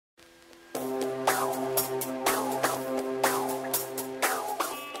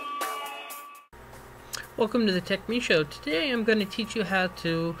Welcome to the TechMe Show. Today I'm going to teach you how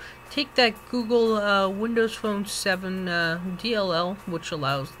to take that Google Windows Phone 7 DLL, which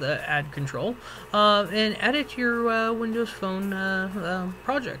allows the ad control, and add it to your Windows Phone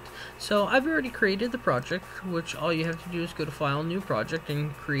project. So I've already created the project, which all you have to do is go to File, New Project,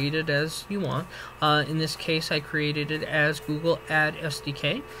 and create it as you want. In this case, I created it as Google Ad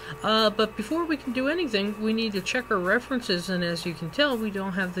SDK. But before we can do anything, we need to check our references, and as you can tell, we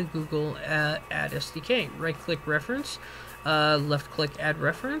don't have the Google Ad SDK. Right-click Reference, left-click Add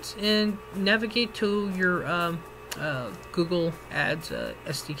Reference, and navigate to your Google Ads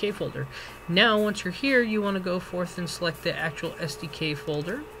SDK folder. Now, once you're here, you want to go forth and select the actual SDK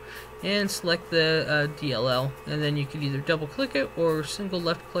folder, and select the DLL, and then you can either double-click it or single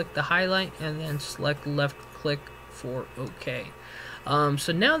left-click the highlight, and then select left-click for OK.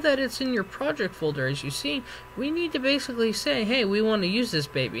 So now that it's in your project folder, as you see, we need to basically say, hey, we want to use this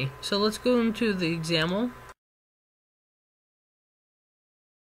baby. So let's go into the XAML.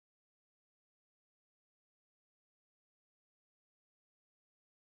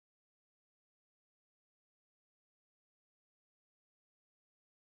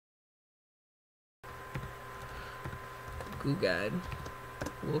 Google,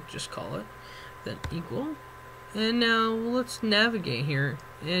 we'll just call it, then equal. And now let's navigate here,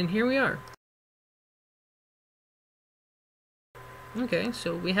 and here we are. Okay,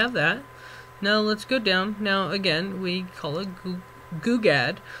 so we have that. Now let's go down. Now again, we call it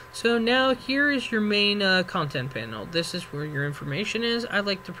Google. So now here is your main content panel. This is where your information is. I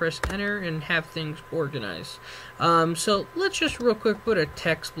like to press enter and have things organized. So let's just real quick put a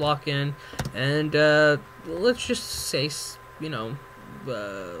text block in, and let's just say, you know,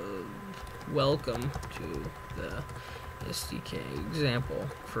 welcome to the SDK example,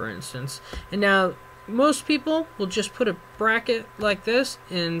 for instance. And now most people will just put a bracket like this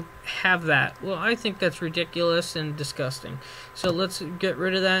and have that. Well, I think that's ridiculous and disgusting. So let's get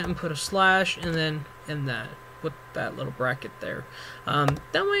rid of that and put a slash and then end that with that little bracket there. That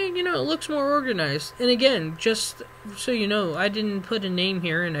way, you know, it looks more organized. And again, just so you know, I didn't put a name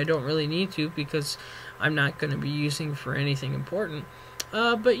here, and I don't really need to because I'm not going to be using for anything important.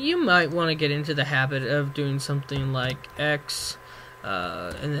 But you might want to get into the habit of doing something like X,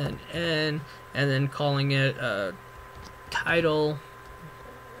 and then N, and then calling it title,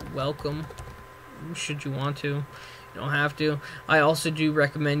 welcome, should you want to. You don't have to. I also do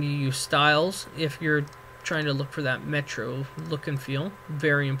recommend you use styles if you're trying to look for that Metro look and feel.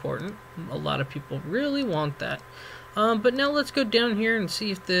 Very important. A lot of people really want that. But now let's go down here and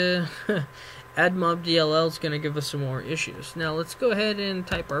see if the AdMob DLL is going to give us some more issues. Now let's go ahead and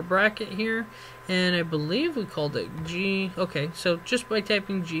type our bracket here, and I believe we called it G. Okay, so just by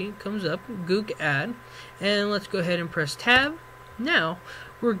typing G, it comes up Google Ad, and let's go ahead and press Tab. Now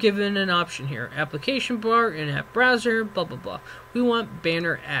we're given an option here: application bar, in-app browser, blah blah blah. We want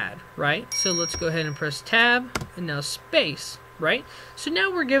banner ad, right? So let's go ahead and press Tab, and now space, right? So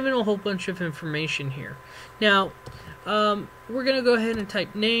now we're given a whole bunch of information here. Now we're gonna go ahead and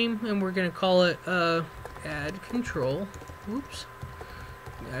type name, and we're gonna call it ad control. Oops,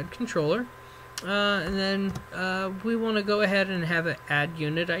 ad controller. And then we want to go ahead and have an add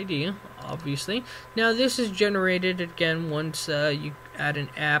unit ID, obviously. Now this is generated again once you add an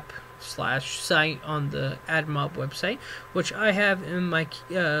app / site on the AdMob website, which I have in my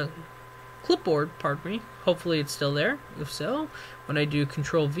clipboard, pardon me. Hopefully it's still there. If so, when I do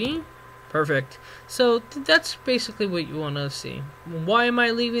Control V, perfect. So that's basically what you want to see. Why am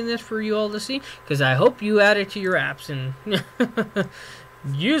I leaving this for you all to see? Because I hope you add it to your apps and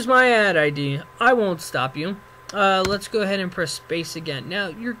use my ad ID. I won't stop you. Let's go ahead and press space again. Now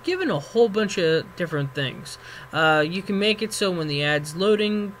you're given a whole bunch of different things. You can make it so when the ad's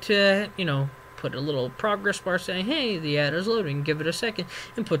loading to, you know, put a little progress bar saying, hey, the ad is loading, give it a second,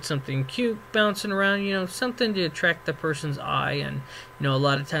 and put something cute bouncing around, you know, something to attract the person's eye. And, you know, a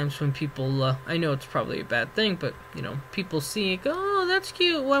lot of times when people, I know it's probably a bad thing, but, you know, people see it, go, oh, that's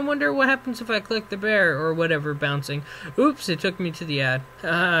cute, well, I wonder what happens if I click the bear, or whatever, bouncing. Oops, it took me to the ad.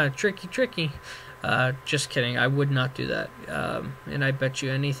 Tricky. Just kidding, I would not do that. And I bet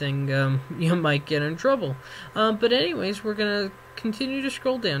you anything, you might get in trouble. But anyways, we're going to continue to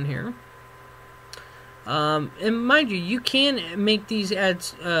scroll down here. And mind you, you can make these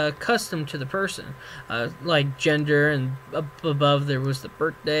ads custom to the person, like gender, and up above there was the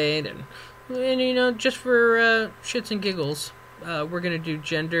birth date, and you know, just for shits and giggles, we're gonna do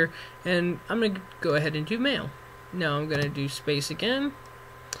gender, and I'm gonna go ahead and do male. Now I'm gonna do space again.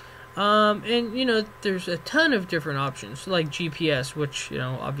 And you know, there's a ton of different options like GPS, which, you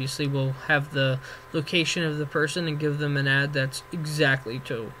know, obviously will have the location of the person and give them an ad that's exactly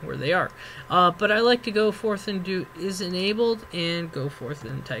to where they are. But I like to go forth and do is enabled and go forth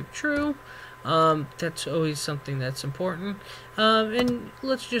and type true. That's always something that's important. And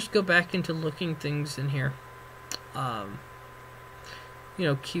let's just go back into looking things in here. You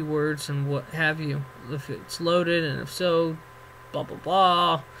know, keywords and what have you, if it's loaded, and if so, blah blah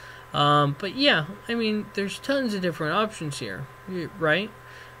blah. But yeah, I mean, there's tons of different options here, right?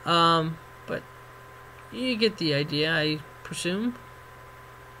 But you get the idea, I presume,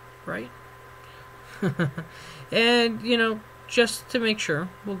 right? And, you know, just to make sure,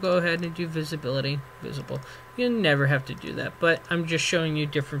 we'll go ahead and do visibility, visible. You never have to do that, but I'm just showing you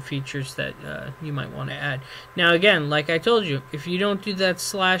different features that you might want to add. Now, again, like I told you, if you don't do that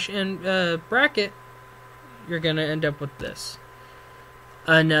slash and bracket, you're going to end up with this.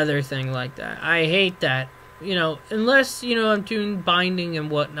 Another thing like that. I hate that. You know, unless, you know, I'm doing binding and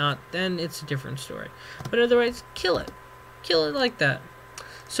whatnot, then it's a different story. But otherwise, kill it. Kill it like that.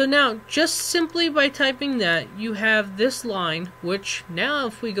 So now, just simply by typing that, you have this line, which now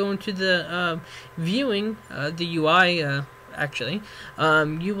if we go into the viewing, the UI, actually,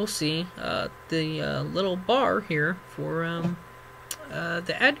 you will see the little bar here for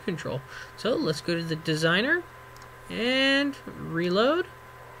the ad control. So let's go to the designer and reload.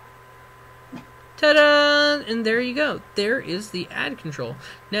 Ta-da! And there you go. There is the ad control.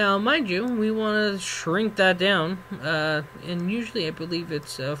 Now, mind you, we want to shrink that down. And usually I believe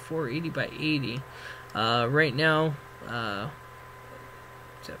it's 480 by 80. Right now,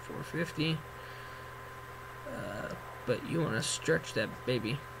 it's at 450. But you want to stretch that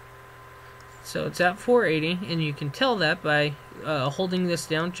baby. So it's at 480, and you can tell that by holding this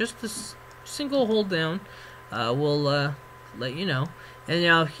down. Just a single hold down will let you know. And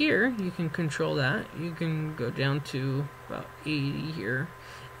now here, you can control that. You can go down to about 80 here.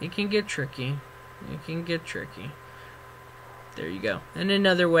 It can get tricky. It can get tricky. There you go. And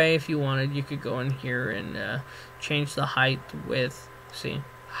another way, if you wanted, you could go in here and change the height, width. See,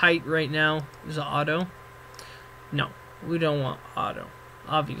 height right now is auto. No, we don't want auto,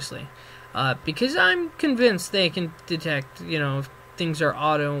 obviously. Because I'm convinced they can detect, you know, if things are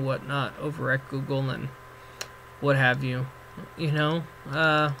auto and whatnot over at Google and what have you. You know,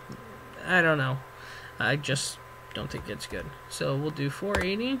 I don't know. I just don't think it's good. So we'll do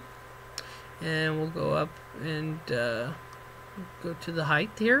 480, and we'll go up and go to the height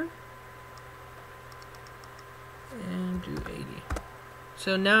here, and do 80.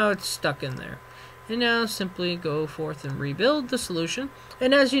 So now it's stuck in there. And now simply go forth and rebuild the solution.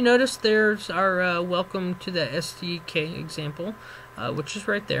 And as you notice, there's our welcome to the SDK example, which is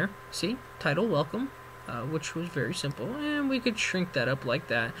right there. See, title welcome. Which was very simple, and we could shrink that up like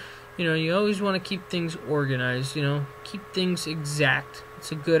that. You know, you always want to keep things organized, you know, keep things exact.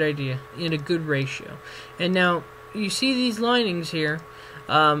 It's a good idea, in a good ratio. And now, you see these linings here.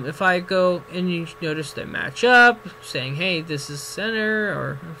 If I go and you notice they match up, saying, hey, this is center,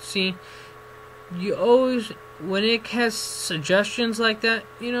 or see, you always, when it has suggestions like that,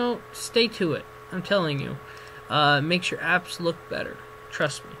 you know, stay to it. I'm telling you. Makes your apps look better.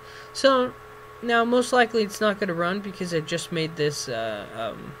 Trust me. So, now, most likely it's not going to run because I just made this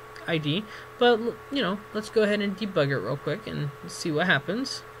ID. But, you know, let's go ahead and debug it real quick and see what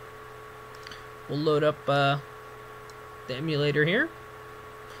happens. We'll load up the emulator here.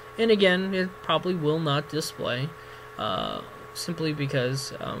 And again, it probably will not display. Simply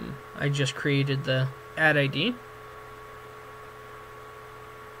because I just created the ad ID.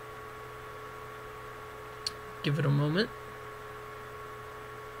 Give it a moment.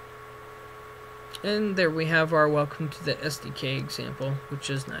 And there we have our welcome to the SDK example, which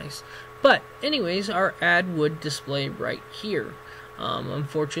is nice. But anyways, our ad would display right here.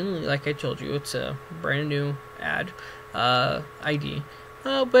 Unfortunately, like I told you, it's a brand new ad ID.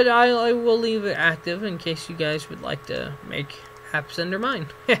 But I will leave it active in case you guys would like to make apps under mine.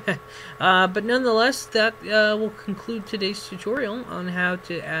 But nonetheless, that will conclude today's tutorial on how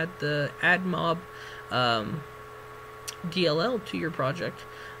to add the AdMob DLL to your project.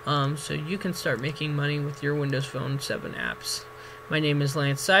 So you can start making money with your Windows Phone 7 apps. My name is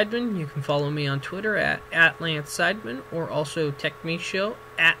Lance Seidman. You can follow me on Twitter at Lance Seidman, or also TechMe Show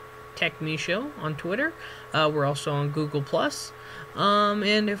at TechMe Show on Twitter. We're also on Google+.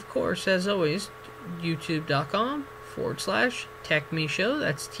 And of course, as always, youtube.com/TechMe Show.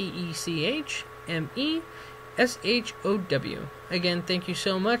 That's TechMeshow. Again, thank you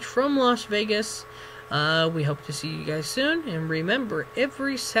so much from Las Vegas. We hope to see you guys soon. And remember,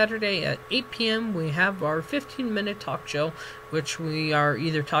 every Saturday at 8 p.m. we have our 15-minute talk show, which we are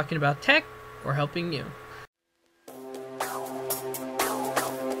either talking about tech or helping you.